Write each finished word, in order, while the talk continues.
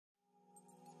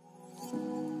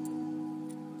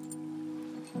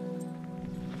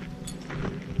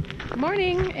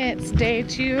morning. It's day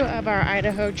 2 of our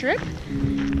Idaho trip,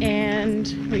 and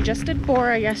we just did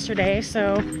Bora yesterday,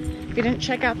 so if you didn't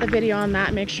check out the video on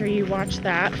that, make sure you watch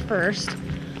that first.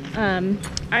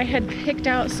 I had picked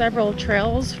out several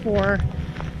trails for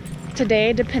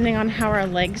today depending on how our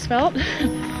legs felt.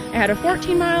 I had a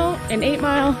 14 mile, an 8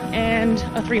 mile, and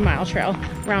a 3 mile trail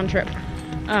round trip.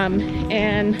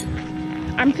 And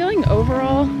I'm feeling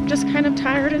overall just kind of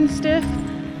tired and stiff,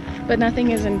 but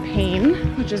nothing is in pain,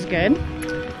 which is good.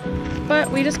 But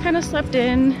we just kind of slept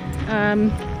in,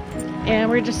 and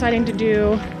we're deciding to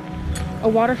do a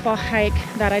waterfall hike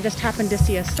that I just happened to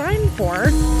see a sign for.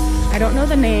 I don't know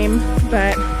the name,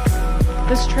 but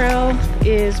this trail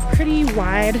is pretty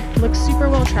wide, looks super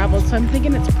well traveled, so I'm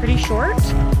thinking it's pretty short.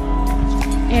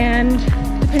 And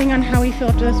depending on how we feel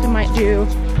after this, we might do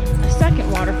a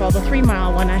second waterfall, the 3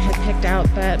 mile one I had picked out,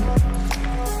 but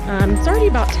it's already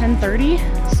about 10:30,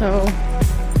 so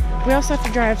we also have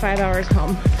to drive 5 hours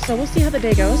home. So we'll see how the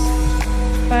day goes,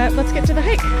 but let's get to the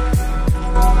hike.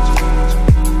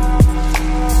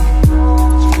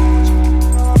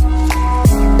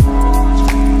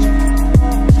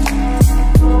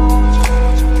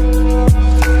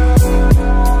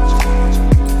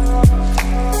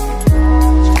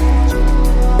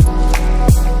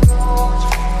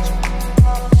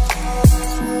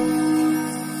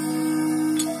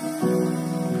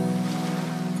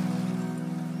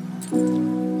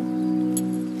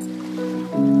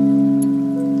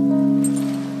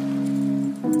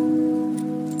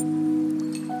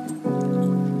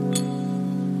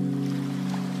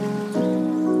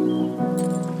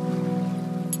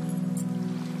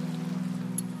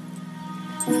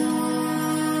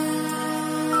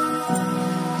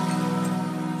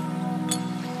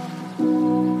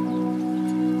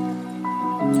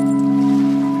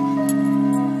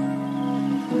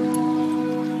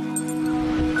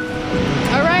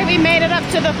 We made it up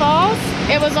to the falls.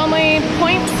 It was only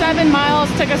 0.7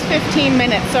 miles, took us 15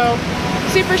 minutes. So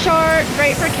super short,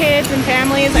 great for kids and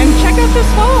families. And check out this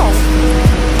fall.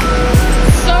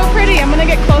 So pretty. I'm gonna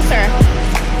get closer.